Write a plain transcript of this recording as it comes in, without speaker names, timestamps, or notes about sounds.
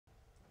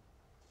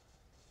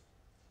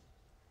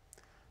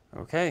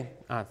Okay,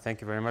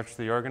 thank you very much to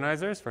the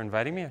organizers for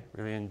inviting me. I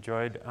really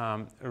enjoyed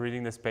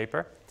reading this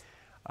paper.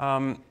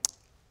 Let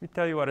me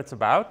tell you what it's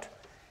about.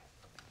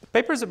 The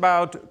paper is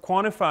about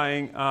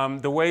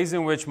quantifying the ways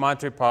in which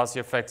monetary policy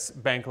affects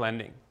bank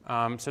lending.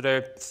 So there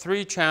are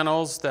three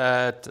channels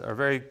that are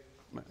very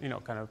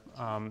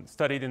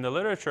studied in the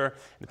literature.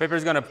 The paper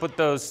is going to put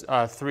those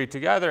three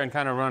together and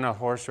kind of run a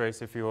horse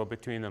race, if you will,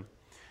 between them.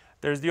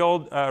 There's the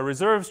old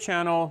reserves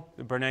channel,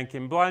 the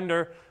Bernankean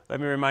blunder. Let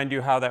me remind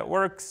you how that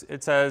works.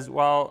 It says,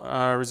 well,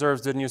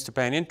 reserves didn't used to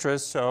pay an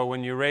interest, so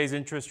when you raise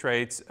interest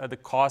rates, the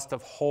cost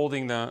of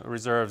holding the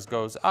reserves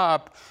goes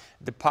up.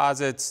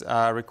 Deposits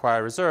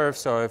require reserves,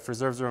 so if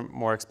reserves are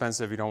more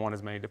expensive, you don't want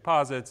as many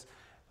deposits.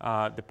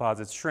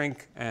 Deposits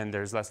shrink, and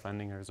there's less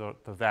lending as a result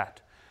of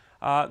that.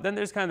 Then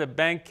there's kind of the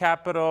bank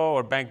capital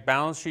or bank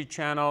balance sheet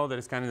channel that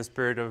is kind of the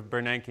spirit of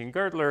Bernanke and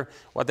Girdler.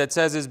 What that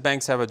says is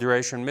banks have a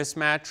duration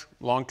mismatch,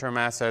 long-term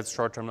assets,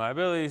 short-term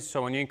liabilities.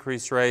 So when you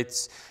increase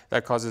rates,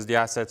 that causes the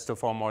assets to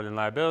fall more than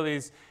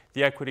liabilities.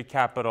 The equity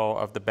capital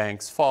of the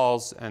banks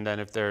falls, and then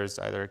if there's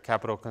either a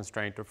capital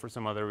constraint or for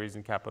some other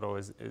reason capital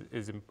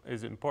is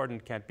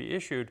important, can't be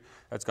issued,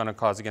 that's going to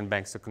cause, again,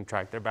 banks to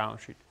contract their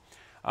balance sheet.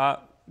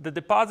 The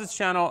deposits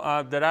channel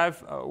that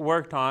I've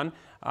worked on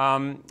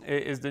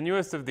is the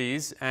newest of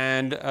these,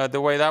 and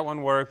the way that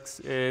one works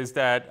is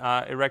that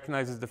it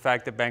recognizes the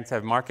fact that banks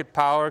have market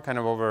power kind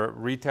of over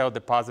retail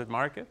deposit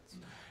markets.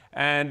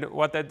 And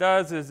what that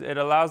does is it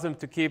allows them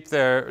to keep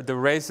the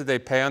rates that they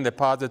pay on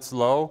deposits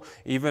low,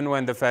 even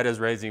when the Fed is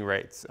raising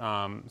rates.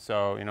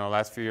 So,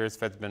 last few years,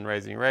 Fed's been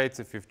raising rates.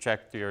 If you've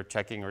checked your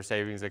checking or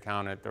savings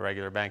account at the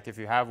regular bank, if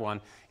you have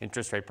one,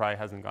 interest rate probably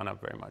hasn't gone up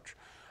very much.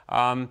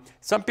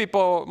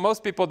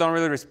 Most people don't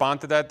really respond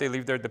to that. They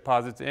leave their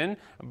deposits in,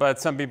 but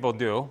some people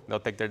do. They'll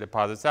take their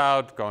deposits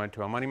out, go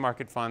into a money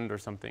market fund or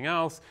something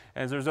else.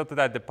 And as a result of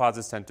that,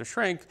 deposits tend to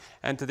shrink.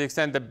 And to the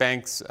extent that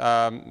banks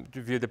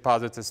view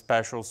deposits as a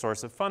special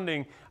source of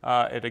funding,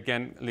 it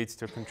again leads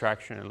to a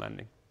contraction in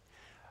lending.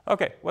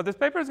 Okay, what this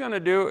paper is going to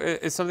do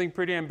is something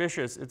pretty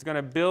ambitious. It's going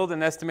to build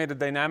and estimate a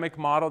dynamic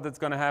model that's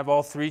going to have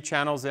all three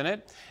channels in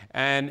it.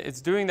 And it's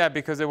doing that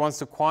because it wants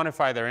to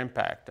quantify their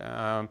impact.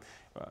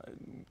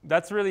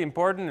 That's really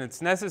important.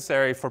 It's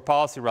necessary for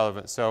policy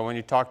relevance. So when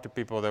you talk to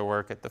people that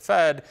work at the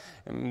Fed,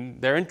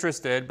 they're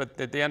interested, but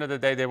at the end of the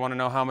day, they want to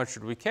know how much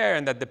should we care,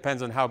 and that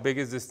depends on how big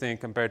is this thing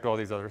compared to all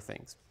these other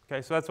things.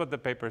 Okay, so that's what the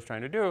paper is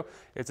trying to do.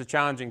 It's a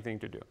challenging thing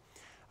to do.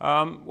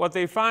 What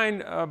they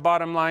find,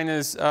 bottom line,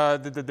 is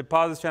that the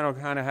deposits channel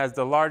kind of has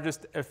the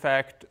largest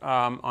effect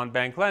on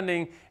bank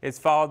lending. It's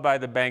followed by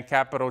the bank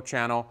capital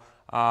channel.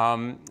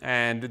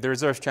 And the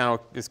reserves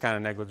channel is kind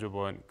of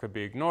negligible and could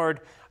be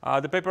ignored.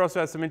 The paper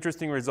also has some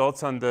interesting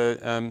results on the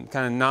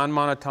kind of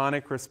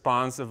non-monotonic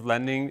response of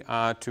lending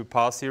to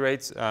policy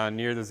rates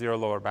near the zero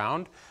lower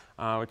bound,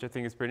 which I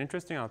think is pretty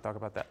interesting. I'll talk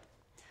about that.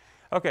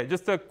 Okay,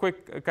 just a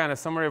quick kind of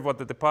summary of what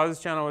the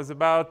deposits channel is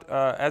about.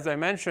 As I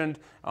mentioned,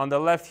 on the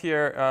left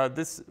here,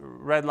 this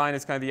red line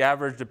is kind of the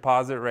average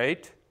deposit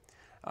rate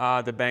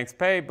the banks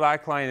pay.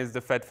 Black line is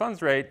the Fed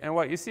funds rate. And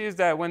what you see is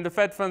that when the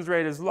Fed funds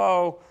rate is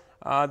low,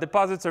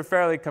 deposits are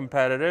fairly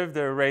competitive.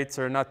 Their rates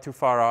are not too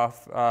far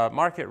off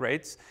market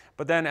rates.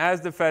 But then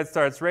as the Fed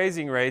starts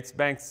raising rates,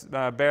 banks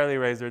barely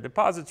raise their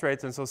deposits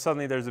rates. And so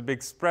suddenly there's a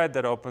big spread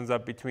that opens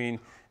up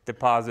between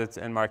deposits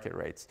and market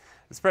rates.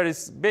 The spread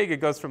is big. It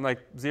goes from like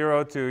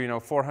 0 to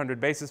 400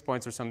 basis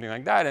points or something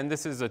like that. And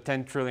this is a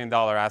 $10 trillion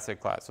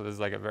asset class. So this is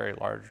like a very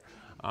large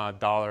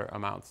dollar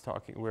amounts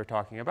we're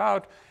talking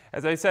about.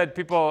 As I said,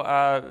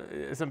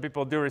 some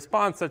people do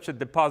respond such that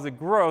deposit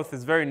growth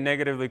is very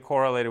negatively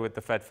correlated with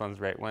the Fed funds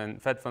rate. When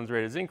Fed funds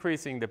rate is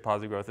increasing,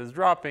 deposit growth is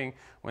dropping.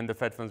 When the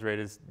Fed funds rate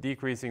is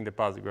decreasing,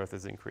 deposit growth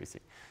is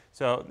increasing.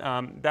 So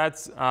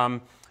that's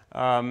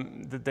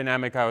the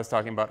dynamic I was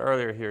talking about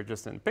earlier here,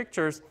 just in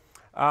pictures.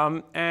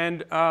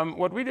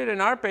 What we did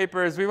in our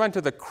paper is we went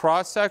to the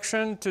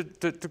cross-section to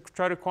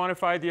try to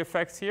quantify the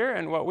effects here.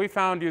 And what we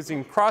found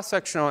using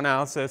cross-sectional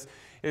analysis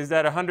is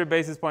that a 100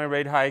 basis point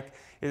rate hike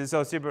is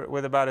associated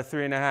with about a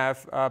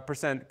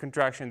 3.5%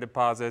 contraction in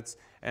deposits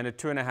and a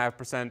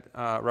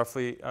 2.5%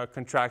 roughly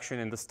contraction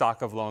in the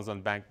stock of loans on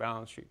bank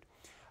balance sheet.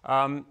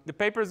 The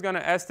paper is going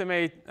to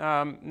estimate,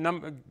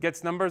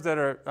 gets numbers that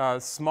are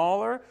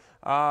smaller,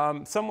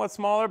 somewhat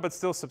smaller, but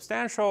still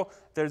substantial.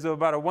 There's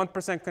about a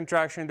 1%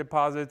 contraction in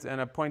deposits and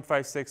a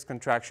 0.56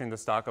 contraction in the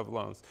stock of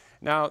loans.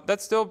 Now,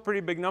 that's still a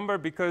pretty big number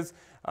because,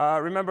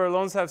 remember,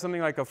 loans have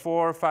something like a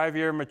 4 or 5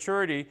 year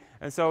maturity.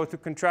 And so to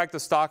contract the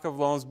stock of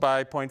loans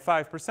by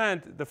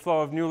 0.5%, the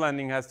flow of new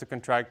lending has to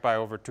contract by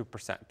over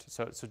 2%.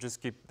 So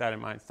just keep that in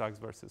mind, stocks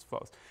versus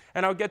flows.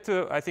 And I'll get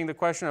to, I think, the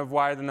question of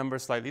why the number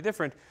is slightly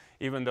different,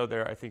 even though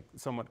they're, I think,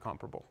 somewhat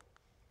comparable.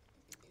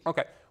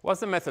 Okay,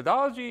 what's the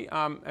methodology?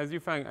 As you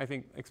found, I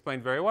think,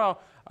 explained very well,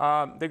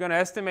 they're going to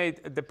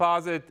estimate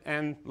deposit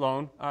and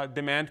loan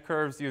demand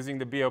curves using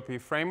the BOP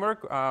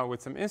framework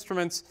with some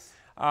instruments.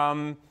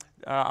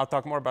 I'll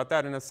talk more about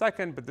that in a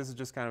second, but this is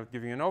just kind of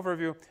giving you an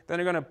overview. Then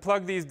you're going to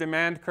plug these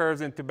demand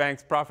curves into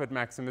banks' profit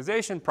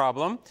maximization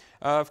problem.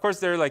 Of course,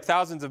 there are like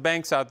thousands of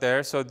banks out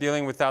there, so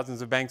dealing with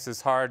thousands of banks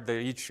is hard.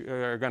 They each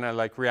are going to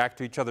like react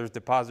to each other's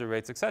deposit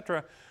rates, et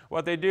cetera.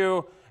 What they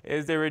do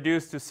is they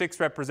reduce to 6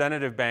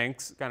 representative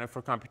banks, kind of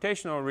for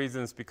computational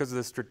reasons because of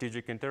the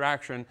strategic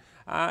interaction.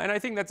 And I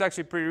think that's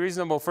actually pretty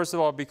reasonable, first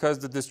of all, because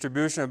the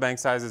distribution of bank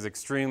size is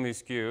extremely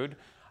skewed.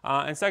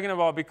 And second of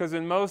all, because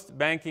in most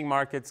banking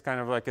markets, kind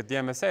of like at the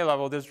MSA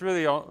level, there's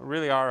really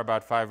are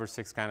about 5 or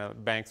 6 kind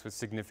of banks with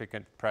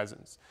significant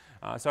presence.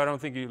 So I don't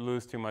think you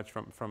lose too much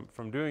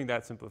from doing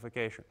that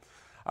simplification.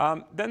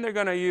 Then they're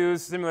going to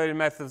use simulated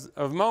methods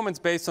of moments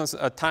based on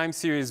a time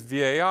series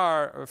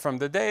VAR from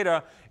the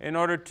data in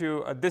order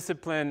to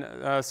discipline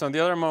some of the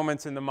other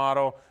moments in the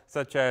model,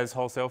 such as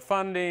wholesale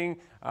funding,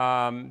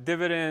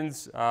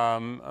 dividends,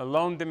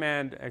 loan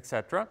demand, et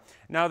cetera.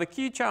 Now, the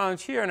key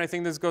challenge here, and I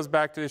think this goes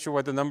back to the issue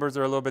where the numbers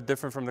are a little bit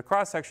different from the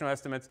cross-sectional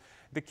estimates,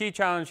 the key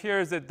challenge here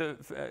is that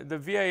the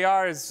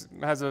VAR has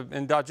an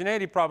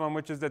endogeneity problem,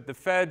 which is that the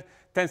Fed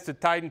tends to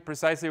tighten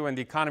precisely when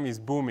the economy is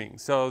booming.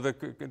 So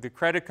the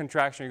credit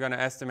contraction you're going to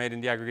estimate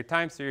in the aggregate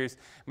time series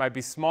might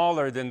be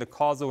smaller than the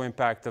causal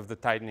impact of the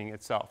tightening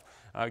itself,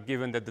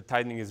 given that the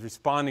tightening is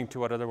responding to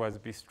what otherwise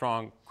would be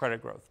strong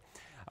credit growth.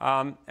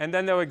 And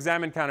then they'll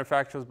examine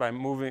counterfactuals by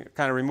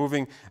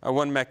removing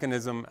one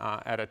mechanism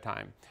at a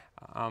time.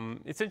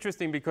 It's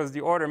interesting because the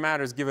order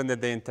matters given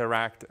that they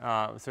interact.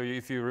 So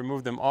if you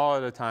remove them all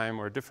at a time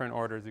or different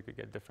orders, you could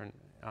get different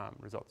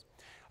results.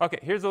 Okay,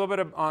 here's a little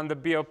bit on the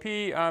BOP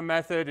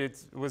method.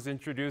 It was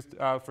introduced,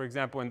 for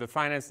example, in the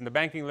finance and the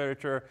banking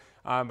literature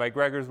by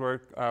Gregor's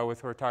work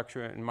with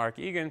Hortakshu and Mark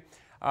Egan.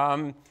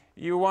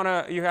 You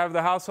have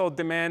the household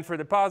demand for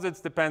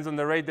deposits, depends on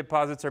the rate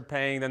deposits are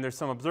paying. Then there's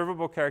some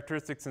observable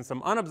characteristics and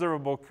some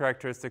unobservable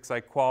characteristics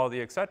like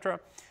quality, et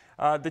cetera.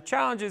 The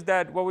challenge is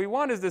that what we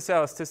want is this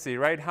elasticity,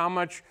 right? How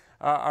much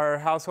our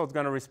household's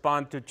going to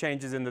respond to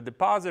changes in the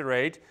deposit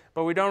rate,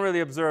 but we don't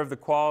really observe the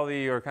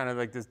quality or kind of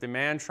like this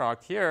demand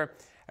shock here.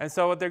 And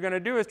so what they're going to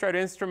do is try to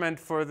instrument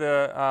for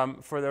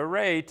the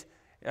rate.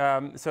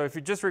 So if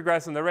you just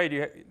regress on the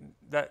rate,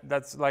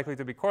 that's likely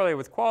to be correlated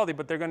with quality,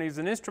 but they're going to use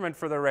an instrument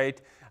for the rate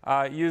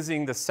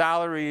using the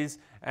salaries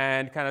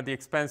and kind of the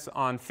expense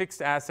on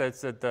fixed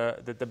assets that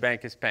the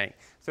bank is paying.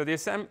 So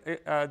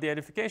the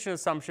edification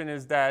assumption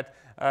is that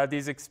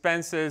these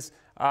expenses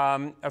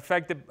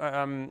affect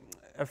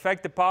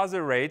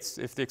deposit rates.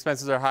 If the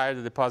expenses are higher,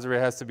 the deposit rate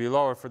has to be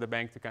lower for the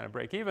bank to kind of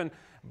break even,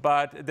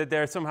 but that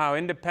they're somehow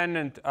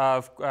independent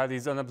of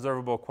these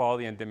unobservable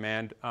quality and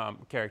demand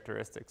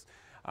characteristics.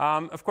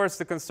 Of course,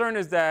 the concern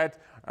is that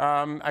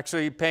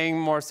actually paying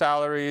more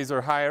salaries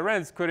or higher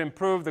rents could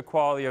improve the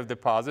quality of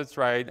deposits,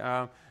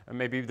 right?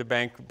 Maybe the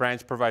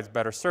branch provides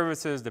better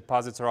services.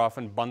 Deposits are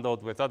often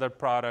bundled with other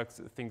products,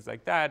 things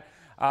like that.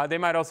 They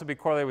might also be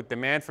correlated with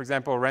demand. For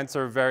example, rents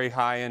are very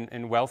high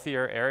in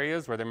wealthier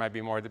areas where there might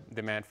be more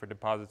demand for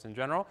deposits in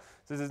general.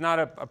 So this is not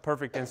a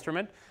perfect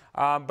instrument.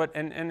 But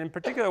in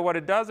particular, what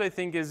it does, I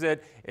think, is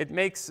that it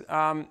makes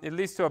it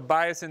leads to a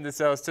bias in this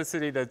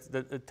elasticity that's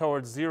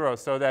towards zero,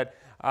 so that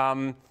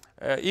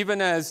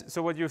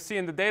so what you see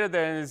in the data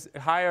then is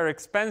higher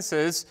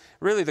expenses.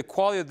 Really, the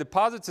quality of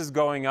deposits is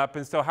going up,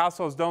 and so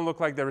households don't look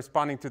like they're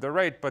responding to the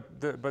rate. But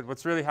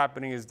what's really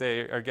happening is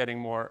they are getting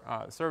more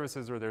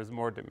services, or there's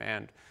more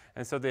demand.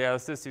 And so the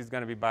elasticity is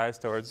going to be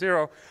biased towards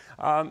zero.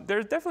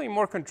 There's definitely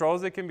more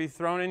controls that can be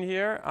thrown in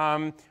here.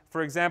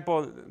 For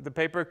example, the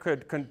paper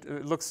could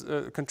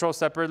control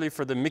separately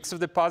for the mix of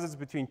deposits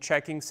between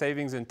checking,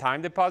 savings, and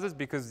time deposits,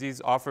 because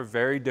these offer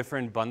very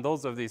different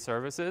bundles of these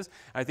services.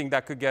 I think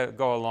that could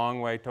go a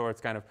long way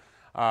towards kind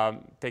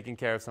of taking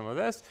care of some of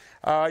this.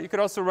 You could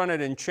also run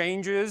it in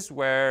changes,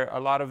 where a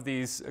lot of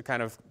these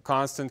kind of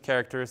constant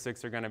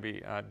characteristics are going to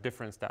be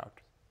differenced out.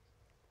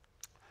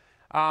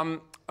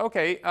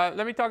 Okay,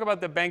 let me talk about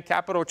the bank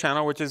capital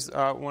channel, which is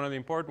one of the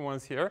important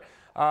ones here.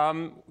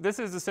 This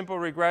is a simple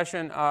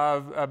regression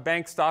of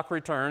bank stock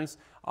returns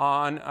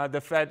on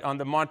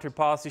the monetary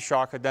policy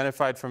shock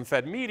identified from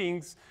Fed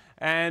meetings.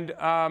 And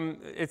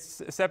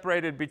it's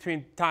separated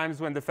between times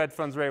when the Fed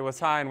funds rate was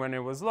high and when it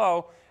was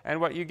low. And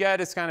what you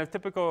get is kind of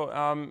typical,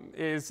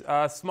 is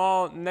a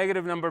small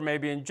negative number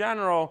maybe in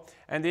general.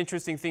 And the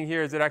interesting thing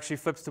here is it actually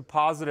flips to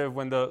positive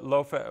when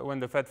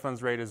the Fed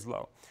funds rate is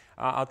low.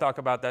 I'll talk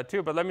about that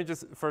too, but let me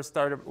just first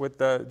start with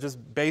the just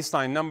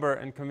baseline number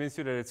and convince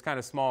you that it's kind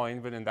of small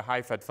even in the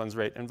high Fed funds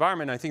rate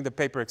environment. I think the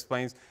paper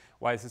explains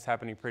why this is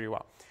happening pretty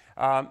well.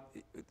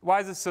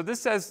 Why is this? So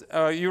this says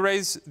you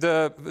raise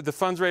the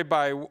funds rate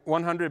by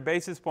 100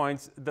 basis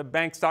points, the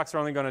bank stocks are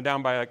only going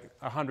down by like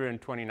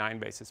 129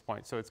 basis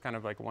points. So it's kind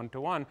of like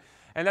 1-to-1.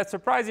 And that's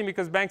surprising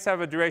because banks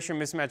have a duration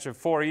mismatch of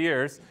 4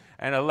 years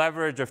and a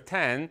leverage of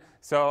 10.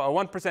 So a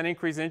 1%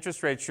 increase in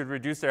interest rates should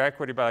reduce their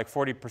equity by like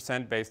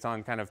 40% based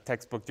on kind of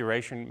textbook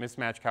duration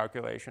mismatch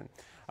calculation.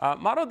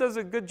 Model does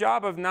a good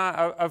job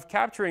of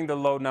capturing the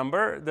low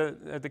number.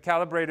 The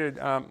calibrated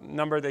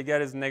number they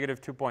get is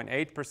negative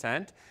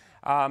 2.8%.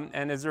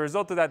 And as a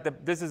result of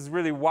that, this is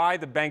really why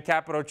the bank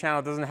capital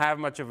channel doesn't have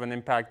much of an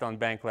impact on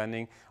bank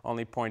lending,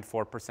 only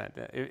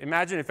 0.4%.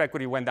 Imagine if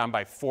equity went down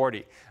by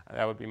 40.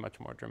 That would be much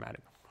more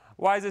dramatic.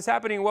 Why is this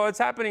happening? Well, it's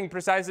happening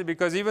precisely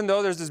because even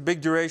though there's this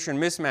big duration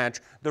mismatch,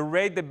 the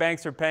rate the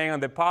banks are paying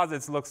on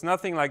deposits looks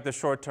nothing like the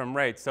short-term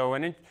rate. So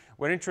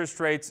when interest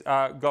rates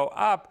go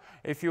up,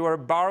 if you were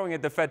borrowing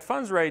at the Fed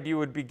funds rate, you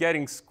would be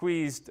getting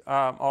squeezed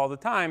all the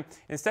time.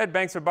 Instead,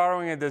 banks are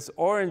borrowing at this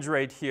orange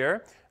rate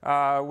here,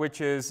 which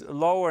is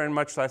lower and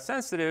much less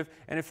sensitive,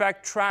 and in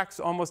fact tracks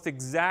almost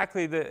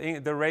exactly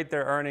the rate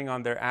they're earning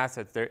on their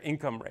assets, their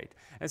income rate.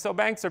 And so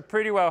banks are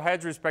pretty well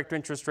hedged with respect to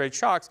interest rate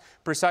shocks,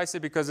 precisely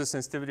because the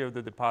sensitivity of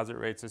the deposit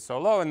rates is so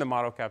low, and the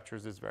model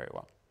captures this very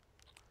well.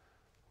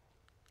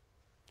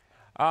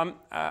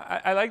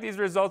 I like these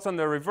results on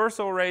the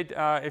reversal rate,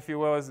 if you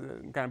will, as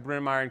kind of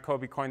Brunemeyer and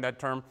Kobe coined that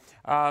term,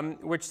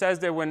 which says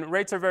that when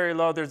rates are very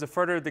low, there's a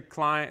further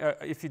decline.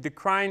 If you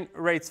decline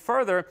rates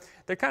further,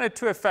 there are kind of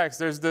two effects.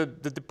 There's the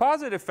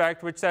deposit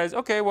effect, which says,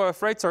 okay, well,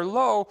 if rates are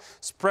low,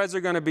 spreads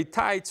are going to be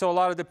tight, so a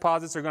lot of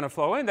deposits are going to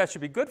flow in. That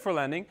should be good for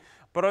lending.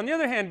 But on the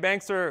other hand,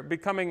 banks are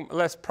becoming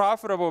less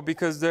profitable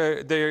because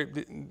they're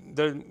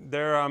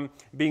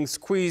being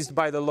squeezed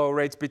by the low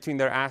rates between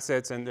their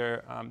assets and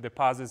their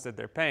deposits that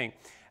they're paying.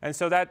 And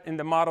so that in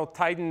the model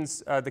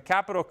tightens the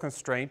capital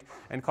constraint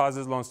and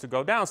causes loans to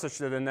go down such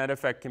that the net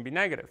effect can be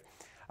negative.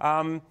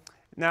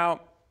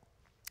 Now,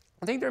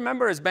 I think to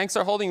remember is banks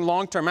are holding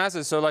long-term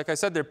assets. So like I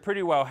said, they're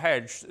pretty well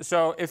hedged.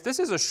 So if this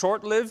is a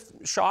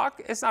short-lived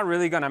shock, it's not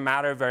really going to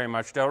matter very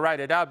much. They'll write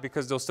it out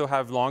because they'll still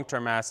have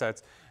long-term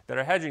assets that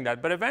are hedging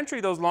that. But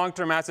eventually those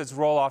long-term assets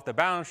roll off the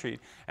balance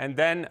sheet, and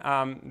then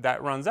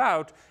that runs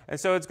out. And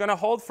so it's going to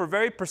hold for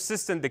very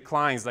persistent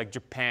declines like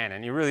Japan.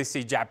 And you really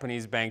see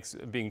Japanese banks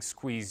being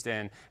squeezed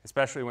in,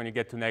 especially when you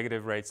get to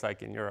negative rates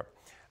like in Europe.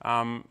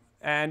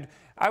 And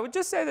I would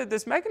just say that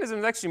this mechanism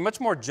is actually much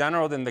more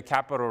general than the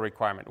capital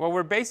requirement. What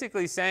we're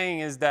basically saying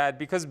is that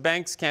because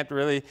banks can't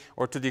really,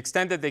 or to the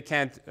extent that they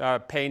can't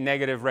pay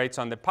negative rates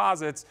on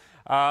deposits,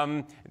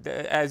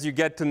 as you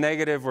get to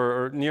negative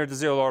or near the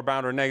zero lower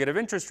bound or negative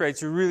interest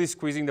rates, you're really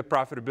squeezing the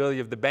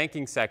profitability of the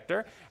banking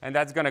sector. And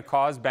that's going to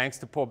cause banks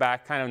to pull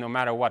back kind of no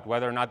matter what,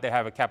 whether or not they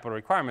have a capital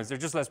requirements. They're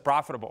just less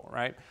profitable,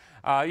 right?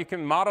 You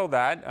can model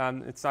that.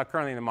 It's not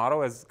currently in the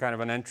model as kind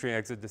of an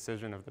entry-exit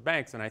decision of the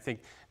banks. And I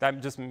think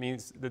that just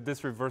means that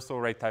this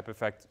reversal rate type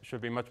effect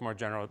should be much more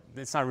general.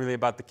 It's not really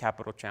about the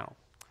capital channel.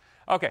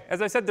 OK,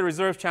 as I said, the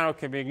reserve channel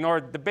can be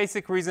ignored. The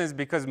basic reason is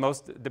because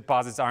most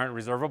deposits aren't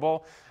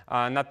reservable.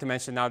 Not to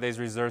mention nowadays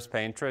reserves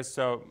pay interest.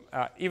 So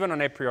even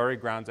on a priori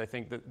grounds, I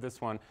think that this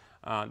one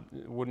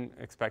wouldn't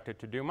expect it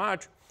to do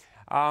much.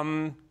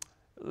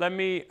 Let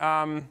me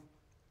talk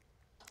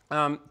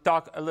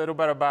a little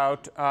bit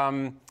about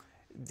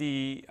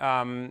the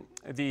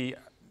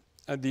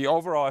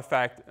overall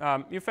effect.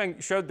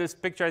 Yufeng showed this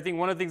picture. I think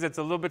one of the things that's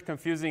a little bit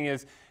confusing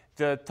is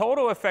the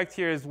total effect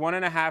here is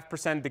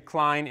 1.5%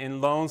 decline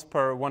in loans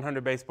per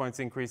 100 basis points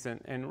increase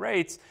in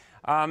rates.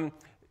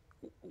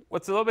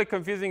 What's a little bit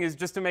confusing is,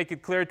 just to make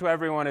it clear to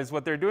everyone, is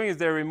what they're doing is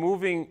they're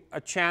removing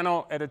a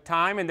channel at a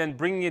time and then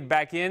bringing it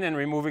back in and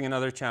removing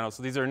another channel.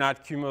 So these are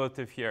not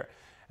cumulative here.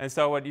 And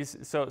so,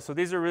 so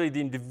these are really the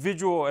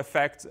individual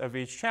effects of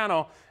each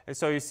channel. And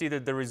so you see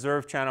that the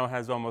reserve channel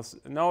has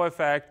almost no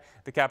effect.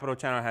 The capital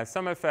channel has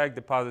some effect.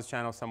 Deposits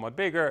channel somewhat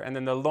bigger. And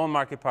then the loan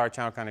market power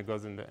channel kind of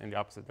goes in the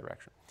opposite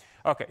direction.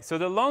 OK, so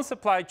the loan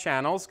supply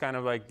channels, kind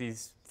of like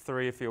these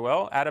three, if you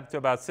will, add up to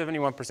about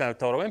 71% of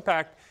total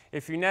impact.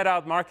 If you net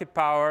out market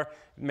power,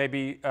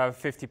 maybe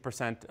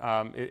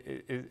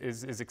 50%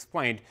 is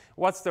explained.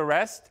 What's the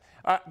rest?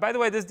 By the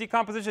way, this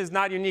decomposition is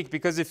not unique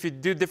because if you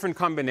do different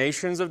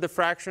combinations of the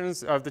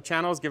fractions of the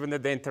channels, given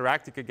that they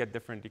interact, you could get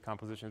different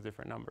decompositions,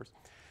 different numbers.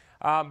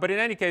 But in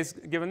any case,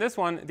 given this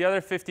one, the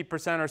other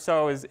 50% or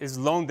so is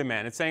loan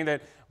demand. It's saying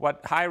that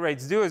what high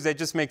rates do is they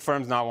just make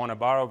firms not want to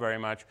borrow very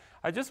much.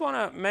 I just want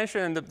to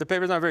mention, and the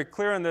paper's not very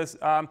clear on this,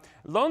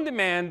 loan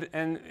demand,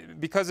 and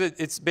because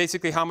it's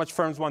basically how much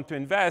firms want to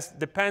invest,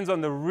 depends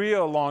on the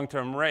real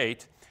long-term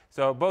rate.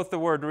 So both the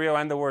word real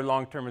and the word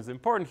long-term is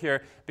important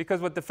here, because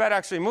what the Fed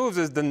actually moves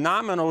is the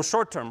nominal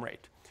short-term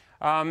rate.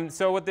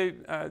 So what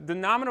the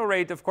nominal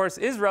rate, of course,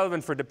 is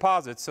relevant for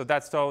deposits. So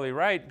that's totally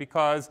right,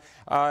 because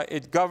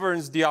it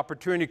governs the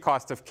opportunity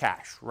cost of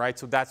cash, right?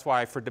 So that's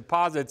why for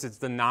deposits, it's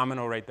the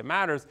nominal rate that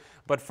matters.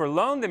 But for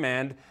loan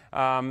demand,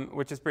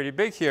 which is pretty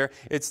big here,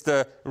 it's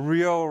the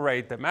real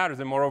rate that matters,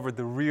 and moreover,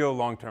 the real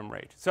long-term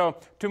rate. So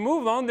to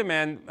move loan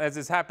demand, as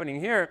is happening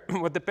here,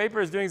 what the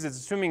paper is doing is it's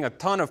assuming a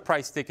ton of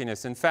price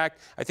stickiness. In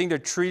fact, I think they're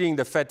treating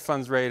the Fed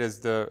funds rate as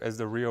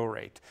the real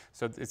rate.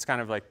 So it's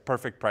kind of like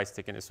perfect price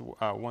stickiness,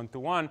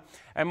 1-to-1.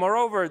 And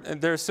moreover,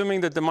 they're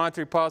assuming that the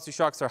monetary policy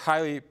shocks are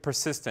highly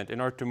persistent in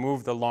order to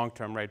move the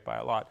long-term rate by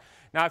a lot.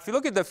 Now, if you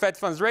look at the Fed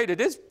funds rate, it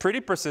is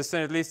pretty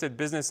persistent, at least at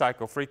business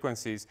cycle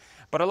frequencies.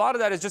 But a lot of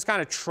that is just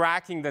kind of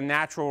tracking the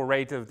natural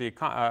rate of the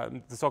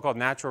so-called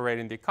natural rate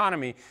in the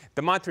economy.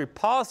 The monetary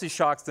policy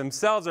shocks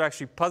themselves are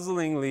actually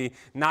puzzlingly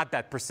not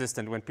that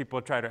persistent when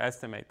people try to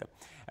estimate them.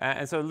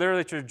 And so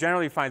literature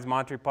generally finds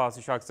monetary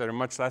policy shocks that are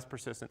much less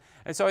persistent.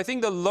 And so I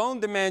think the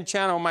loan demand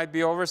channel might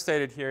be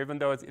overstated here, even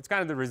though it's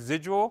kind of the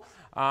residual.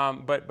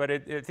 But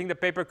I think the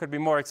paper could be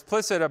more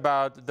explicit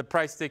about the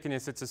price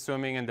stickiness it's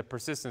assuming and the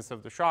persistence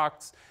of the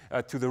shocks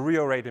to the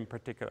real rate in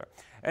particular.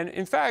 And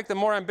in fact, the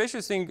more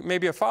ambitious thing,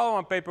 maybe a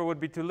follow-on paper, would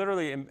be to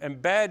literally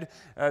embed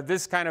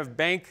this kind of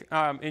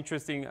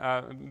interesting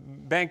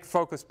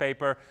bank-focused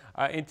paper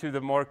into the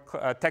more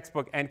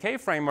textbook NK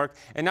framework.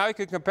 And now you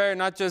could compare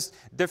not just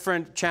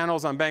different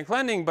channels on bank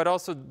lending, but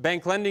also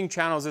bank lending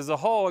channels as a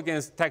whole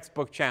against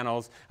textbook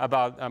channels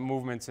about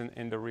movements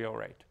in the real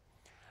rate.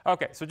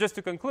 Okay, so just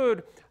to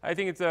conclude, I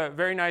think it's a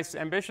very nice,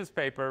 ambitious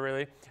paper,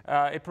 really.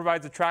 It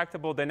provides a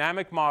tractable,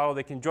 dynamic model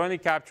that can jointly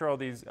capture all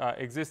these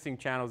existing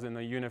channels in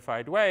a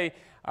unified way.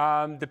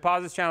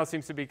 Deposits channel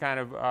seems to be kind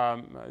of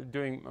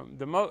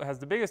has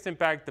the biggest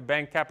impact. The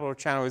bank capital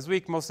channel is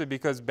weak, mostly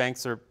because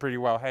banks are pretty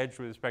well hedged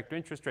with respect to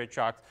interest rate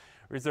shocks.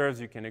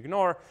 Reserves you can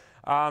ignore.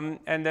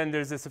 And then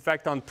there's this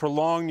effect on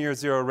prolonged near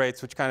zero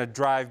rates, which kind of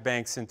drive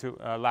banks into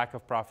a lack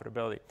of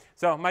profitability.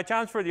 So my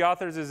challenge for the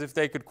authors is if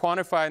they could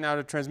quantify now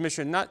the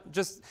transmission, not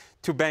just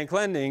to bank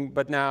lending,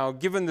 but now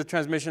given the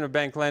transmission of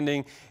bank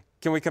lending,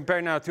 can we compare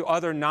now to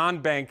other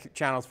non-bank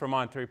channels for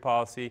monetary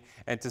policy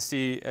and to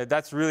see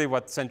that's really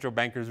what central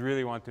bankers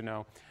really want to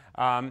know.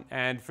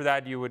 And for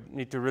that, you would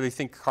need to really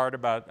think hard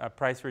about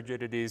price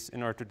rigidities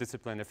in order to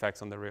discipline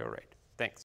effects on the real rate. Thanks.